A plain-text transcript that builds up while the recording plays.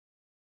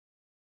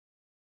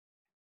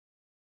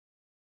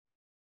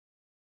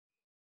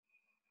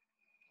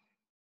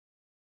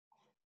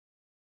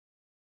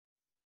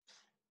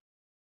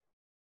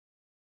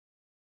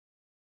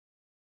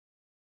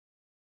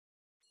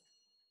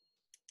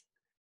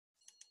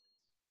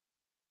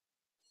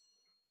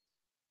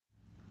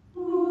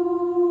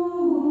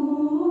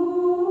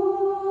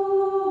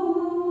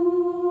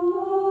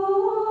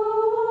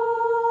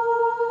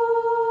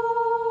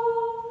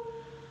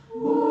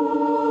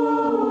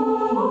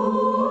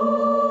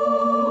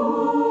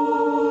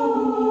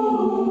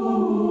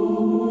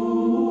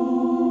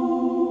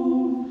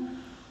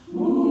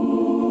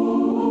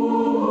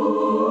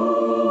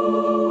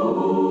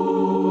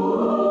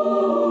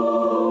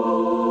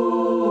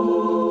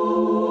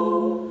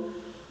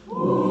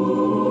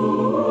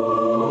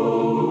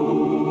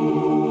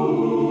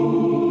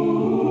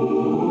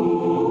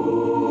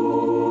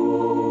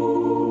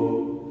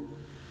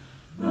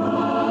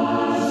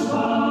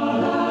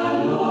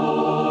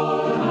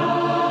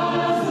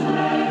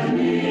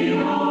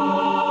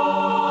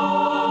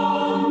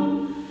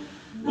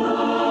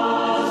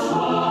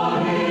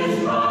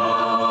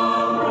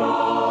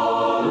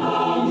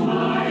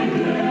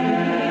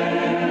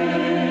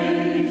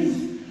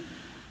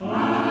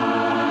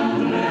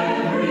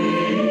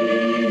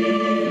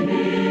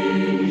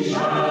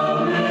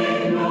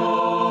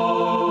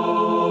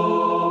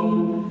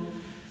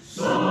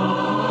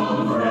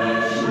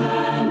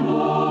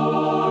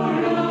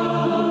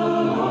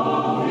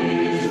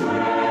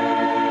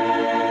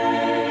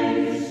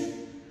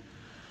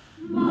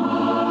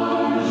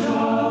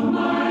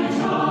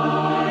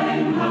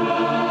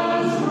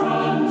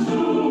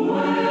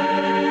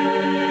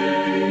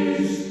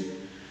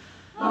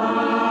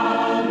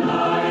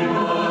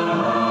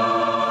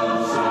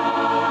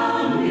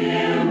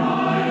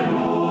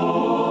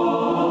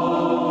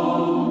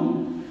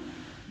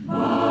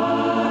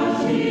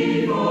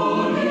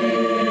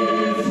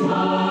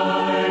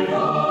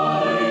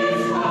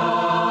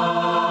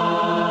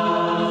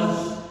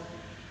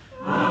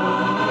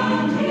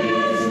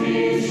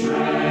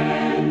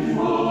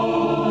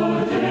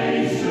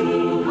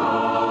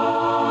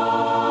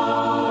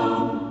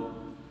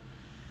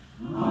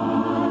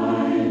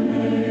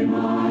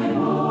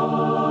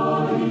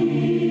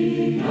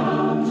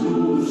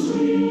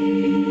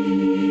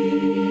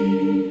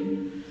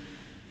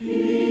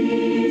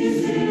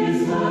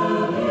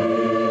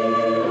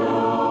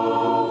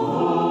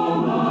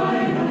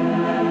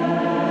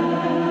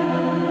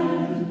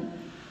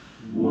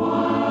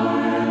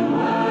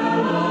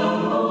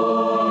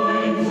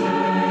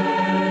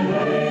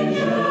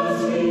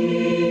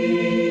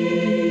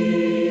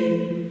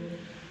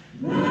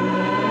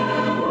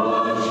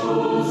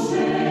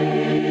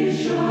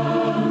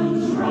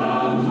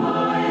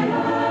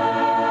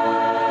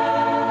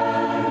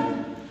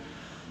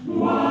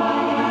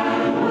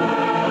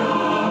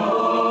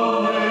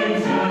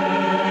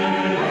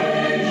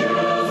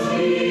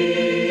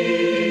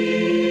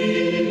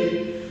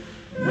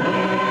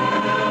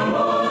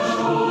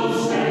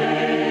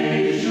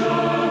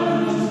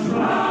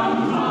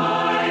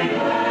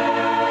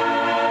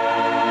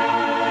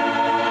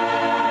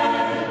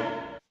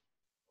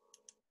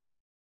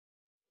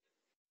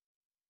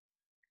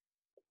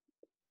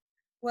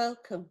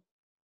Welcome.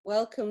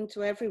 Welcome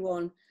to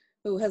everyone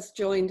who has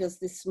joined us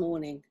this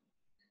morning.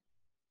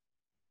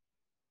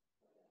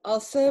 Our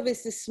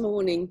service this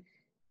morning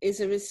is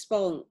a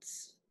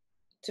response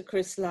to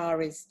Chris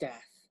Lowry's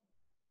death.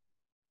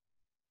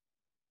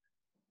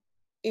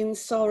 In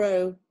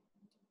sorrow,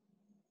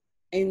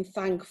 in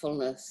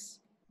thankfulness,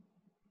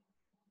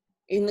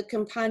 in the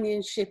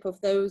companionship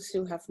of those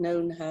who have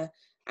known her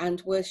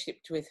and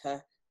worshipped with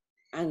her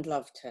and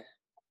loved her.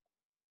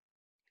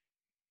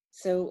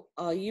 So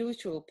our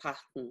usual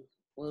pattern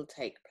will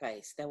take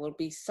place. There will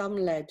be some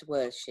led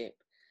worship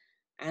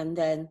and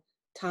then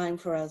time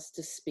for us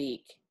to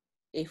speak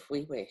if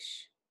we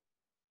wish.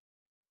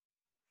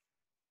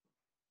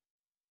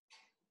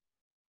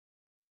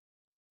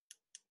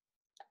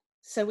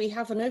 So we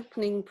have an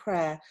opening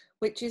prayer,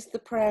 which is the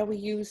prayer we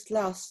used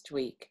last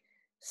week,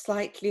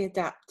 slightly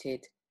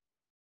adapted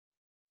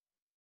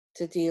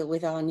to deal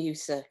with our new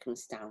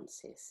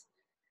circumstances.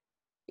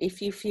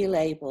 If you feel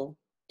able,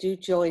 do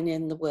join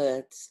in the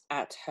words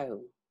at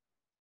home.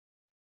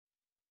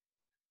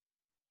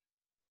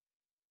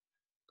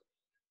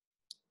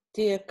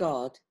 Dear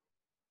God,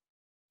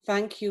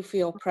 thank you for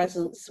your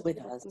presence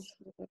with us,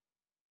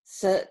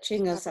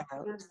 searching us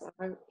out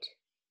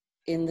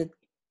in the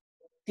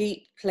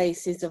deep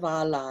places of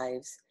our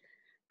lives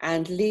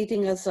and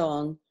leading us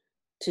on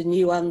to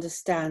new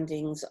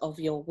understandings of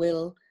your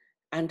will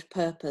and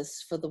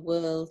purpose for the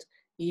world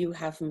you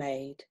have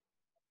made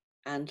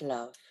and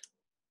love.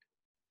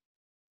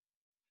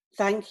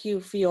 Thank you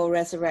for your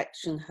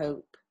resurrection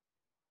hope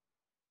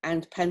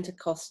and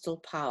Pentecostal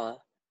power,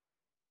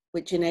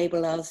 which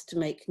enable us to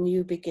make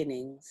new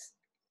beginnings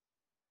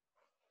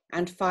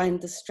and find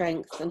the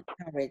strength and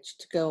courage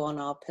to go on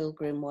our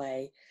pilgrim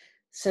way,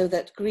 so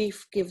that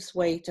grief gives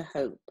way to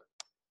hope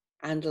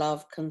and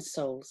love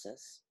consoles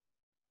us.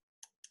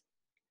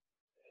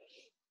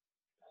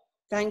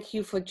 Thank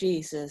you for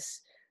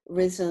Jesus,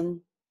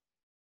 risen,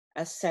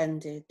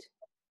 ascended,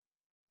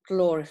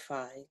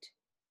 glorified,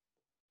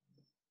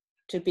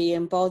 to be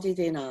embodied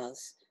in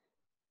us,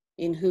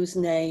 in whose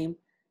name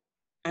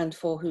and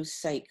for whose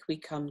sake we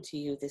come to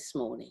you this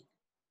morning.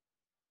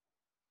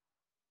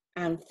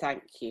 And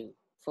thank you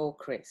for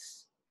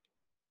Chris,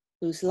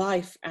 whose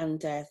life and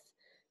death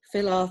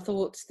fill our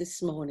thoughts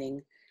this morning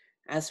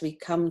as we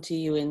come to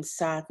you in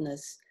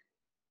sadness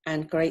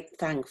and great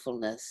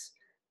thankfulness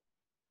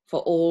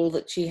for all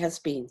that she has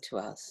been to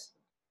us.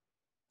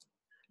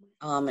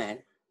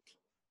 Amen.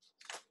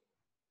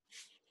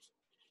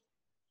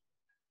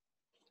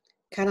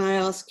 Can I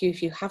ask you,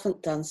 if you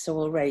haven't done so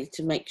already,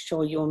 to make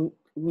sure you're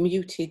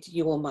muted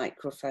your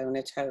microphone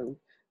at home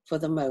for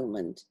the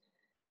moment,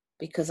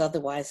 because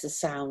otherwise the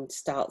sound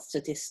starts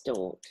to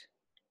distort.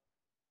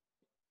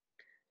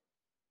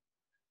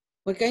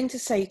 We're going to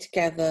say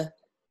together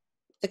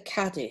the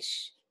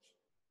Kaddish,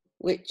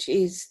 which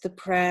is the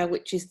prayer,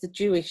 which is the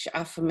Jewish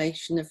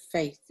affirmation of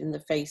faith in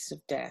the face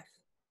of death.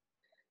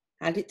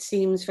 And it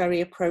seems very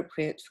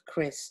appropriate for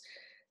Chris,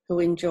 who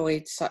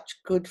enjoyed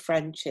such good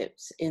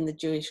friendships in the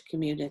Jewish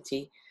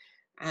community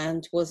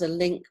and was a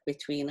link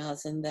between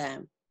us and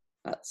them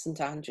at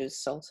St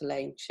Andrew's Salter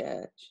Lane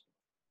Church.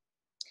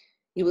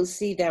 You will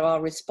see there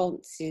are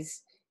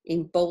responses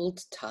in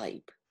bold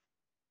type,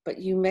 but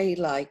you may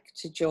like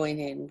to join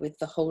in with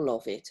the whole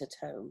of it at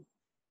home.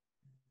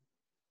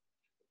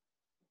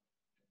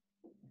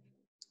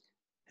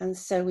 And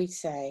so we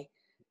say,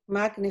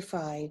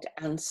 magnified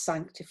and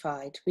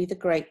sanctified be the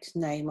great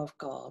name of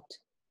God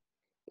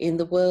in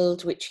the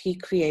world which he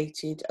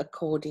created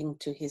according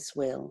to his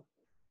will.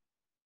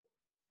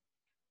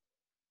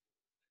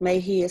 May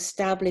he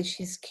establish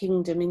his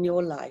kingdom in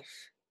your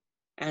life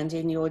and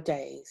in your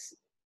days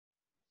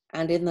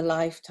and in the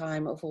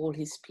lifetime of all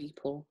his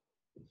people.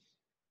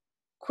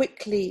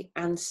 Quickly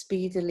and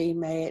speedily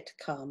may it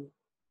come,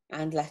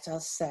 and let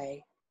us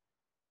say,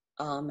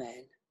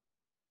 Amen.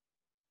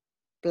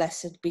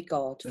 Blessed be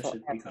God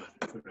forever.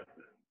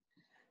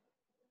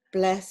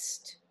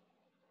 Blessed,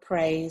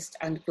 praised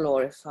and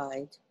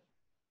glorified,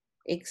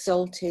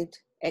 exalted,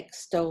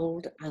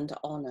 extolled and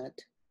honoured,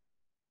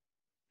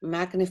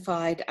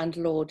 magnified and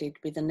lauded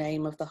be the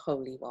name of the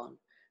Holy One.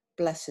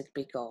 Blessed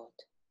be God.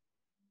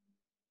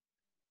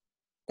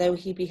 Though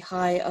he be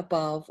high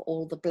above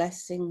all the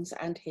blessings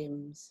and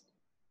hymns,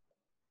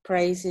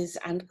 praises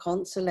and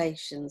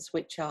consolations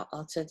which are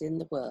uttered in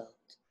the world.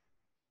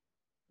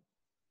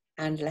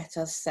 And let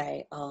us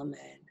say,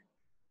 Amen.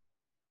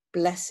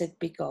 Blessed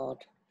be God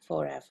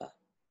forever.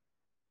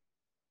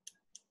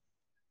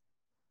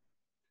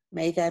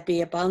 May there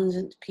be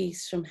abundant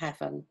peace from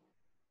heaven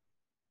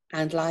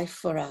and life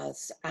for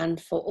us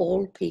and for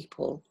all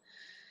people.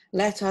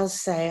 Let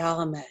us say,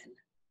 Amen.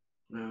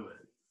 Amen.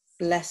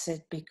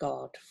 Blessed be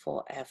God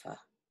forever.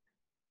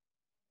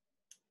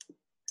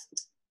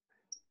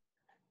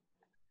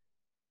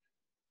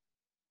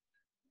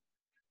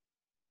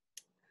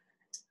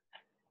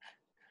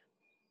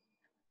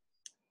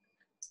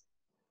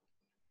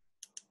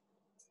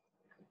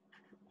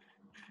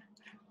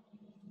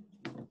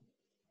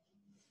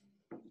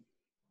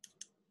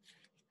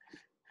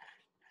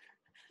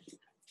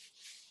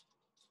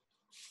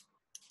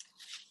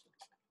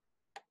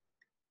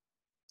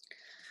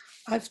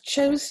 I've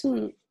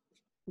chosen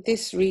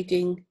this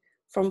reading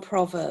from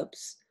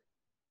Proverbs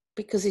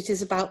because it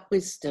is about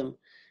wisdom,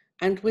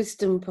 and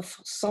wisdom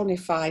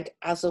personified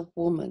as a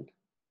woman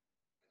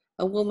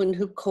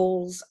who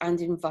calls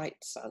and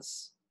invites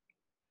us.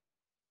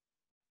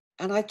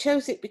 And I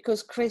chose it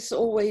because Chris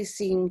always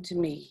seemed to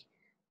me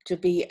to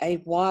be a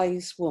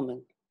wise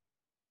woman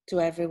to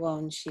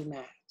everyone she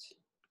met.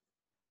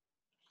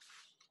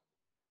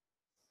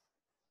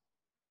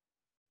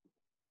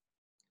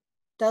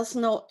 Does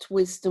not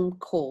wisdom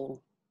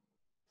call?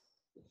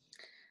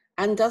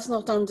 And does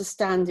not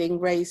understanding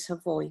raise her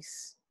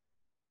voice?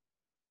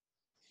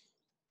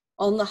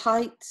 On the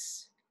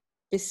heights,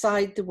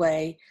 beside the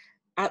way,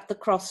 at the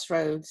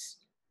crossroads,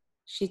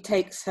 she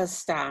takes her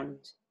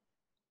stand.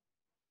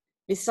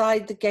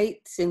 Beside the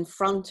gates in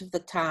front of the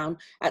town,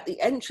 at the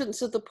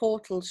entrance of the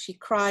portal, she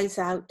cries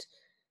out,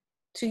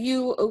 "To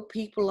you, O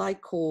people, I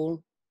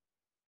call."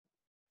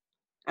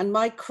 And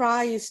my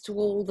cry is to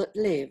all that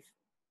live.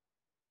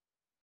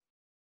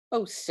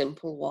 O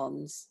simple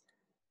ones,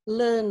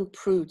 learn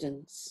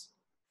prudence.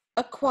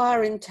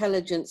 Acquire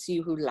intelligence,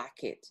 you who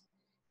lack it.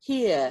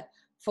 Hear,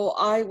 for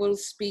I will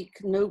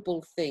speak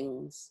noble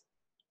things,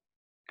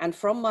 and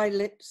from my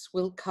lips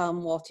will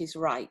come what is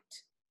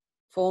right,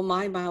 for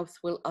my mouth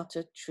will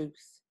utter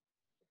truth.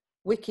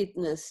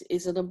 Wickedness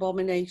is an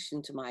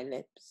abomination to my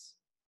lips.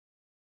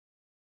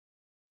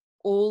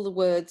 All the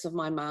words of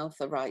my mouth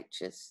are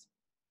righteous.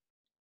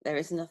 There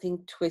is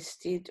nothing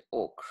twisted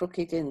or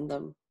crooked in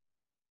them.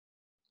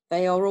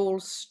 They are all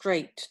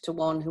straight to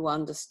one who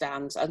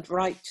understands, and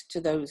right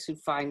to those who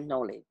find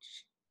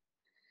knowledge.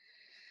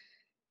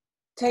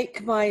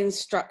 Take my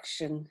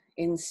instruction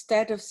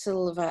instead of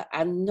silver,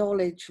 and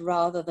knowledge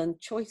rather than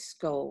choice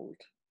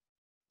gold.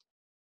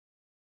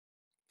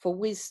 For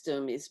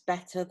wisdom is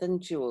better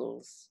than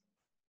jewels,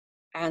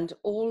 and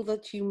all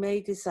that you may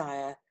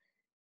desire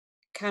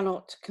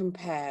cannot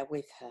compare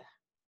with her.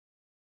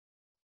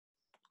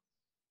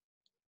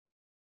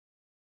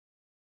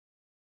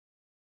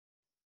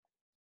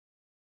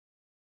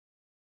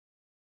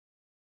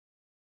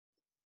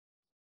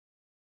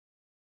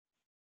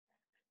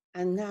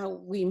 And now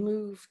we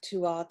move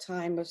to our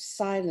time of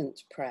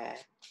silent prayer,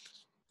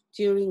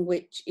 during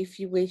which, if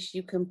you wish,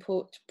 you can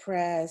put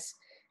prayers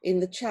in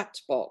the chat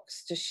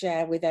box to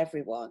share with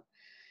everyone.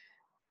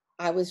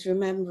 I was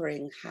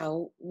remembering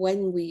how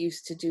when we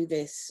used to do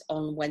this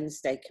on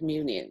Wednesday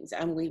communions,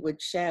 and we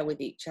would share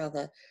with each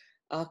other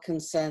our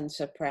concerns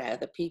for prayer,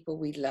 the people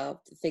we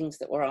loved, the things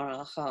that were on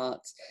our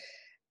hearts,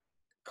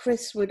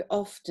 Chris would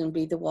often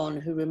be the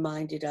one who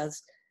reminded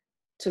us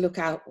to look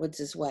outwards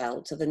as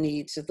well, to the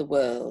needs of the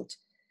world,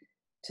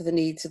 to the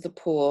needs of the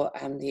poor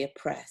and the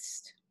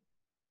oppressed.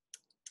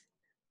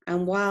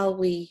 And while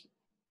we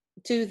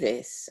do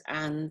this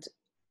and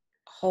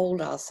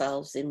hold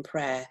ourselves in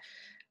prayer,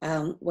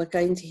 we're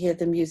going to hear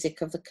the music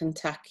of the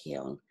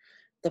Kontakion,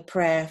 the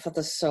prayer for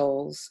the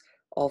souls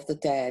of the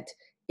dead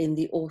in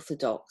the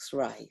Orthodox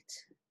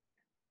rite.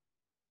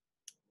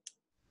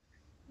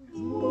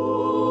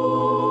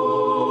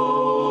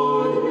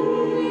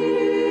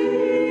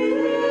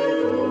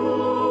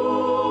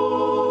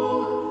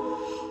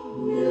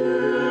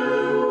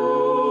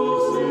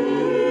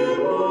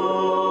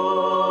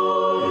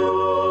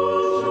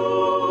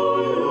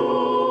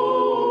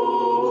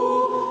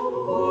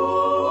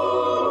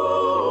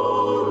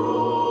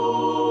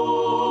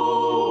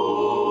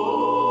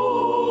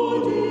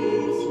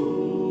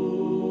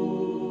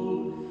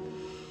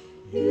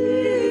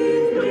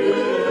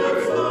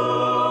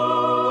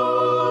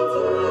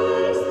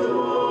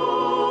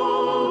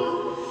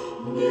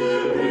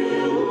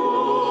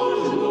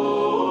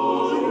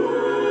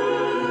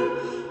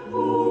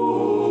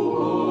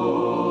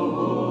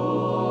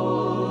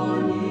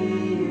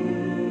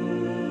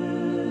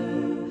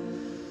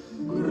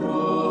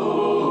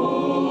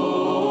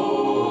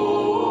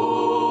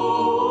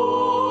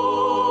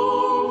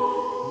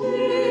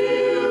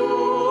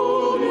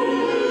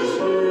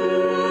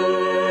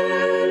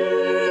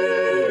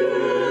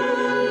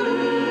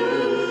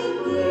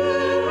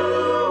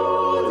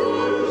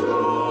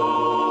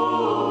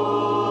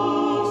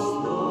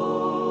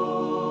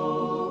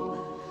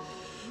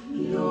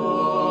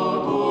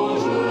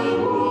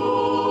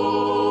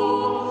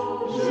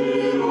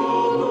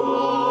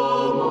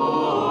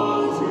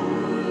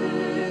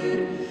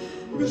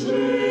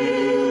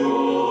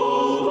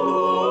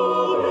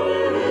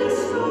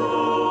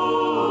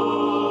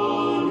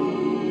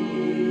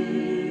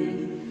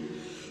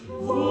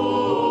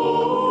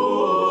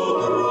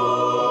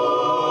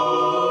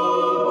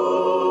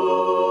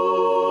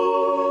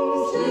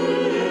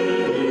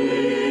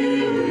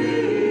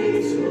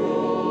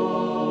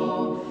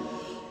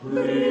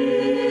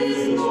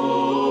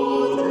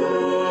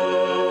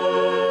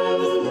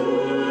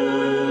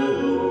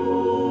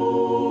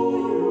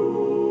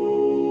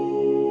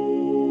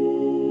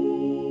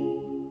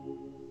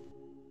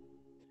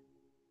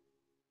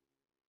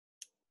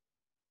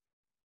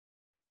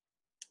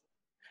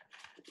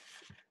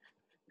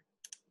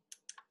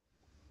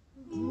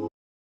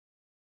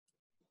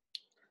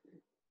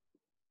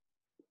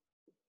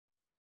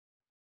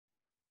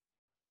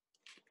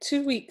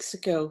 2 weeks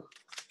ago,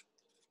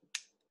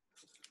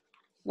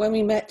 when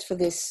we met for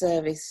this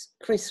service,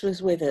 Chris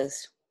was with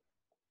us.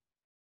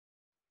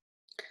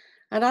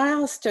 And I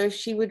asked her if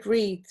she would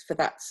read for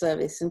that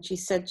service, and she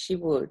said she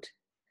would.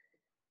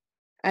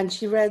 And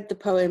she read the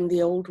poem,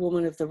 The Old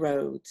Woman of the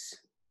Roads.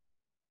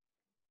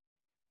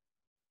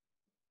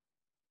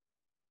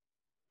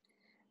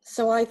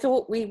 So I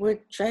thought we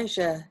would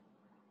treasure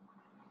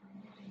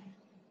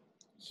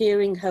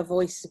hearing her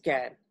voice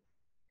again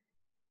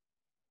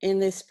in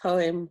this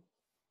poem,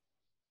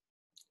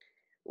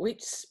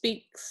 which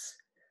speaks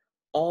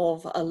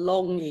of a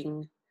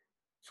longing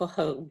for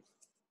home.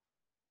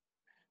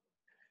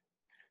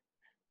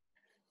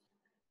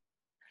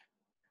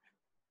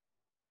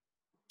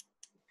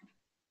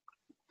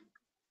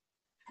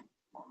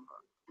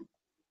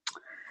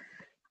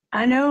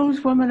 An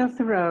Old Woman of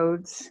the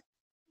Roads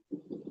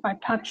by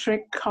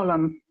Patrick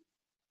Colum.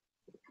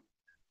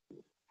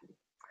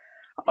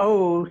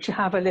 Oh, to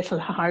have a little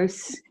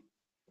house,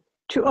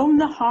 to own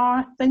the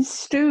hearth and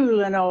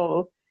stool and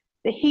all,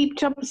 the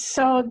heaped up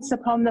sods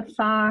upon the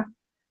fire,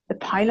 the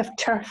pile of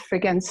turf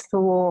against the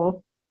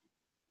wall.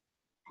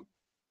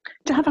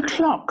 To have a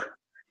clock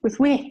with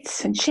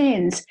weights and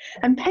chains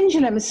and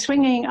pendulums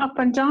swinging up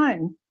and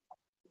down.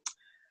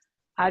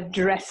 A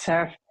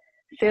dresser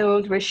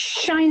filled with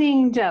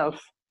shining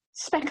delf,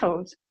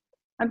 speckled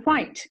and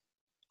white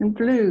and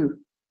blue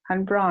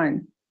and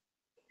brown.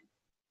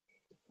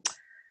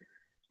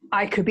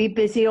 I could be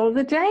busy all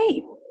the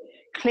day,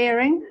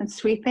 clearing and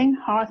sweeping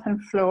hearth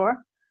and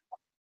floor,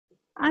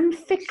 and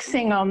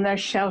fixing on their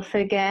shelf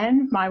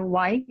again my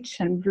white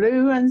and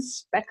blue and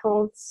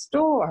speckled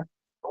store.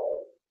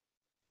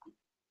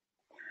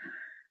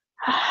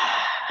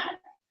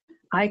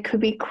 I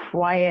could be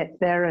quiet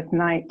there at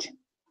night,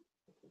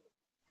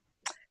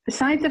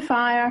 beside the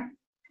fire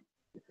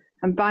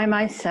and by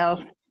myself,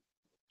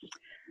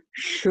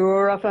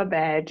 sure of a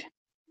bed,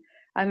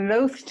 and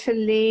loath to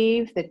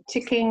leave the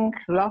ticking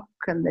clock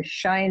and the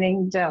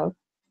shining delf.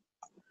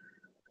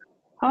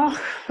 Oh,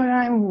 but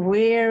I'm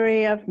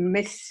weary of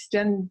mist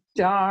and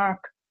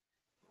dark,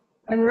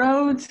 and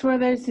roads where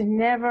there's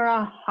never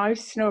a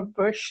house nor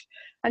bush,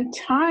 and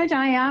tired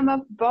I am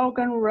of bog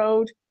and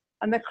road,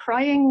 and the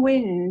crying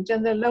wind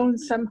and the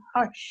lonesome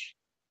hush.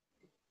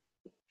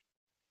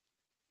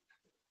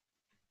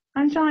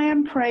 And I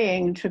am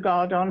praying to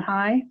God on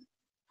high,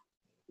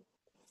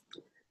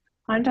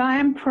 and I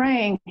am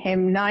praying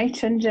him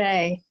night and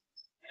day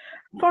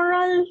for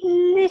a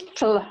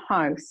little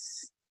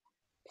house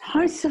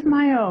of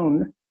my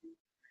own,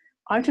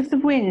 out of the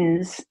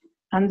winds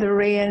and the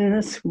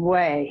rain's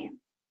way.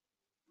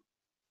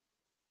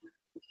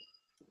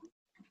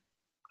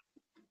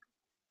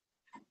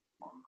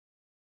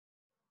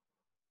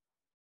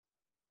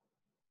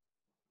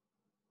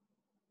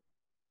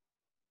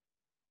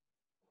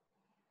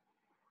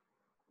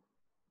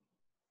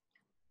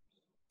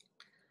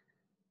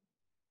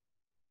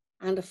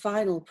 And a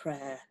final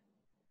prayer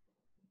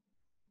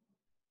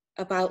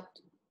about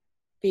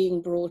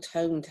being brought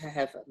home to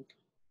heaven.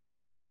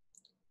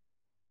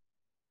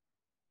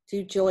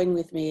 Do join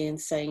with me in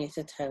saying it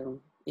at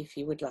home if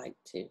you would like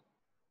to.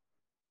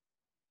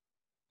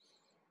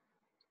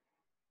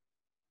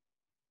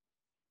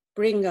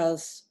 Bring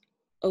us,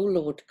 O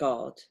Lord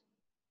God,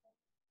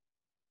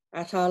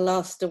 at our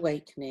last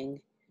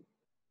awakening,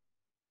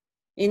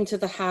 into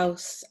the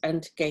house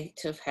and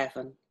gate of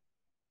heaven.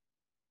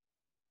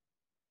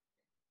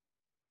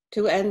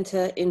 To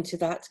enter into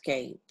that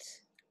gate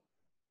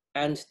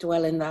and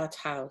dwell in that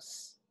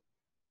house,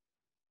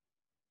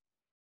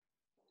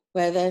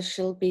 where there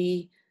shall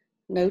be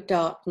no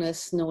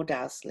darkness nor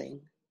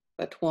dazzling,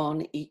 but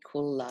one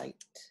equal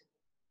light.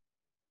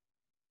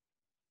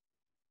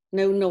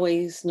 No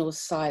noise nor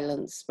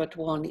silence, but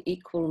one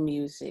equal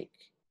music.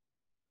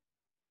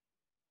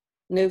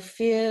 No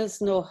fears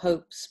nor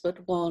hopes,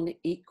 but one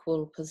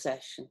equal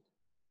possession.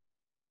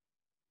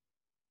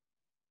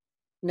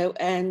 No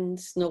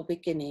ends nor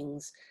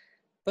beginnings,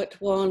 but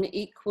one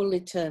equal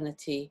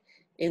eternity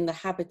in the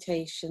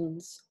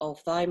habitations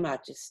of thy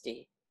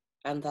majesty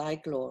and thy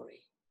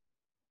glory.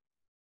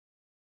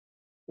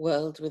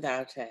 World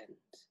without end.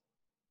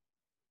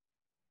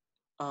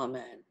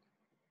 Amen.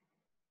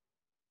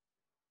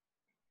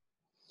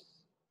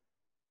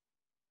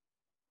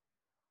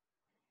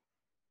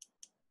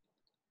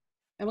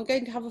 And we're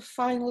going to have a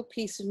final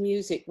piece of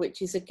music,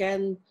 which is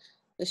again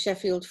the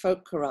Sheffield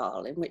Folk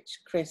Chorale, in which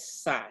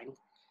Chris sang.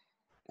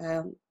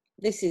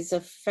 This is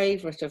a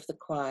favourite of the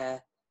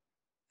choir,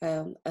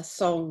 a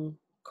song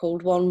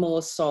called One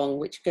More Song,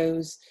 which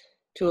goes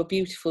to a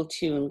beautiful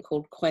tune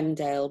called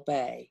Quendale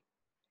Bay.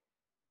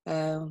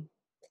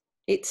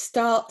 It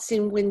starts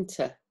in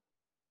winter,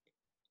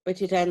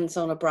 but it ends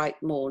on a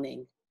bright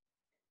morning.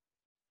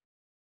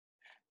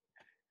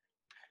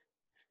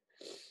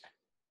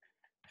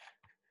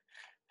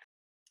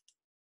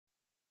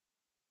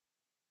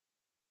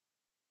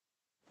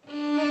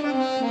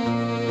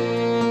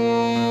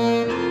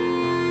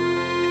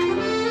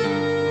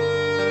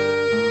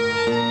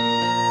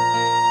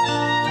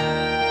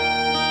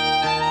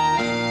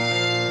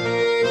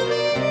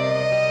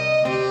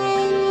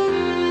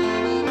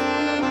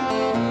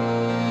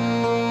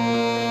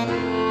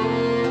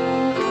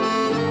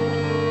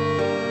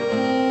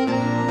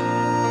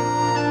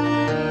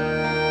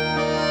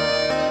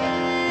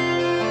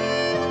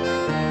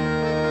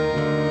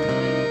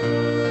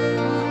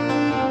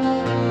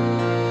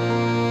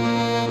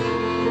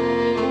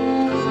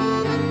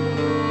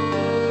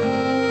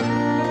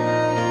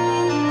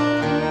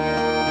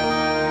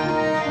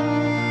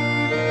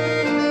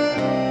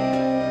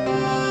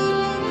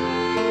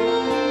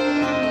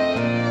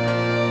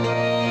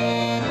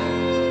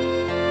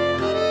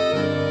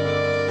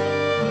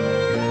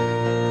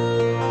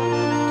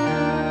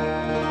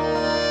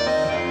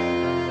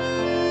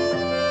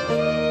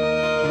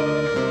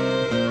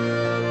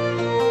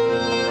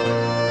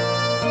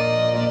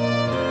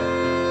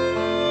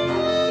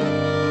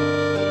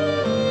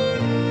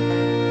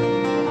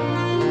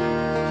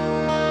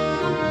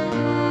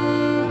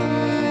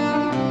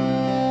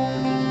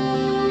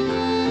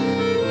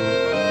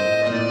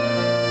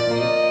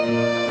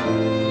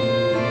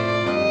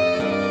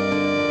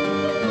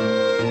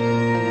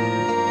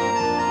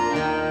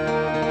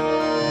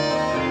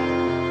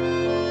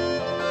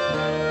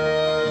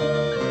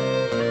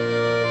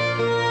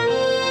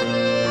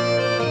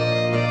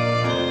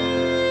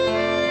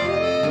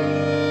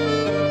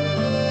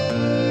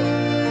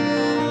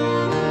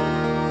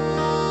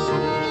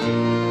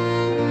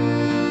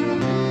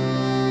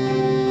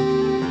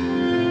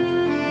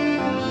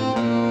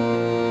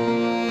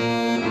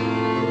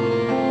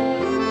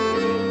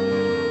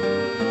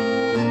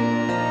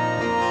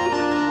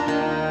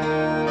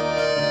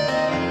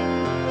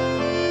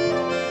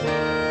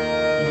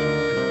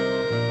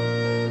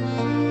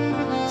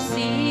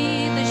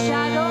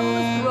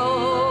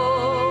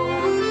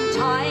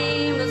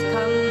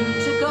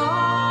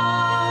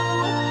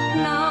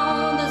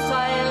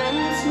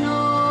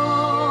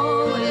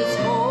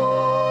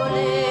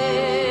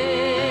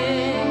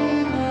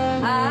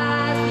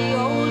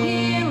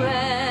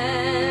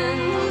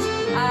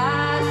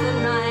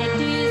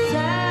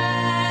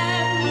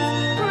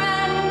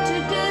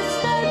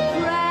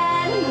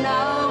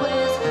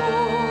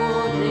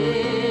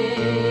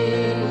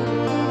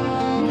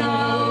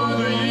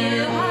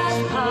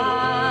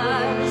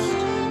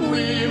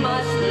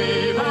 must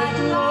leave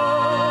at last.